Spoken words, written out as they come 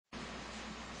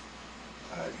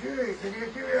Judy, can you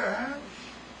give me a hand?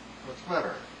 What's the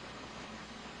matter?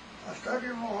 I stuck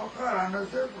your mohawk cut on the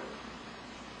zipper.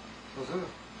 What's it?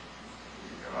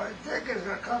 My dick is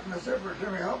got cut in the zipper.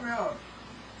 Jimmy, help me out.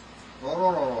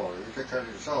 No. You take care of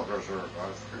yourself, there, sir.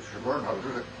 You should learn how to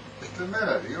do that. Just a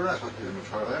minute. You're not supposed to be in the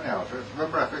toilet anyhow. So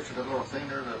remember I fixed you that little thing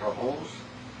there, that hose?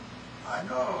 I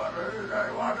know.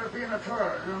 I want to be in the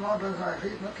toilet. You know, does my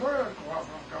feet in the toilet go up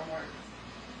and come away?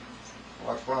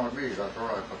 What's wrong with me? That's all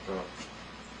right, but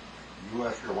you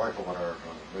ask your wife over there,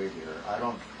 lady here. I'm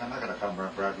not going to come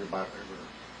and grab you by the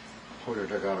pull your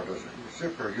dick out of this.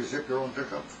 You zip your own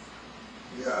dick up?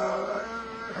 Yeah,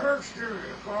 it hurts, Jimmy.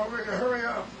 Well, we can hurry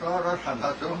up. No, I'm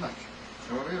not doing that.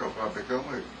 No, you don't have to kill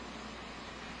me.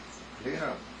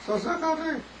 Yeah. So,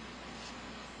 Zakati,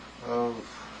 how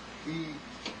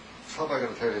am I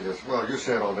going to tell you this? Well, you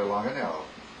say it all day long anyhow.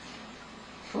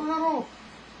 So, no.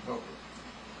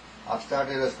 I've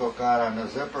started this car on the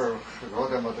zipper, go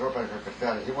them with rope and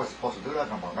he wasn't supposed to do that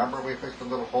no more. Remember we fixed a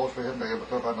little holes for him to get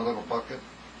up on a little bucket?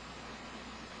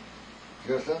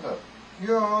 You understand that?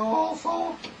 Yeah,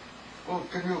 also. Well,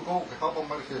 can you go help him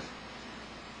with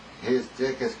his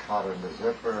dick is caught in the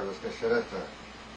zipper, let's get shit at that.